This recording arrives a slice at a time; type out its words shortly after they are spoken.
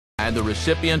the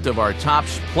recipient of our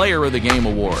Topps Player of the Game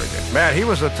award. Matt, he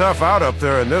was a tough out up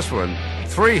there in this one.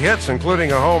 3 hits,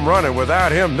 including a home run, and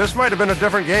without him, this might have been a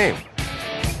different game.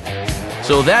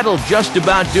 So that'll just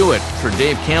about do it. For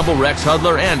Dave Campbell, Rex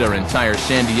Hudler, and our entire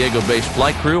San Diego-based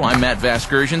flight crew, I'm Matt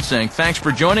Vasgersian saying thanks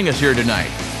for joining us here tonight.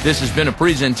 This has been a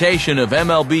presentation of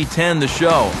MLB 10 The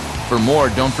Show. For more,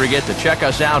 don't forget to check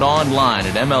us out online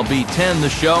at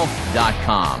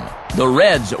MLB10theshow.com. The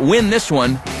Reds win this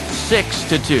one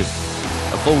 6-2.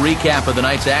 A full recap of the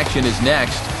night's action is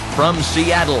next from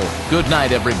Seattle. Good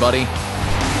night, everybody.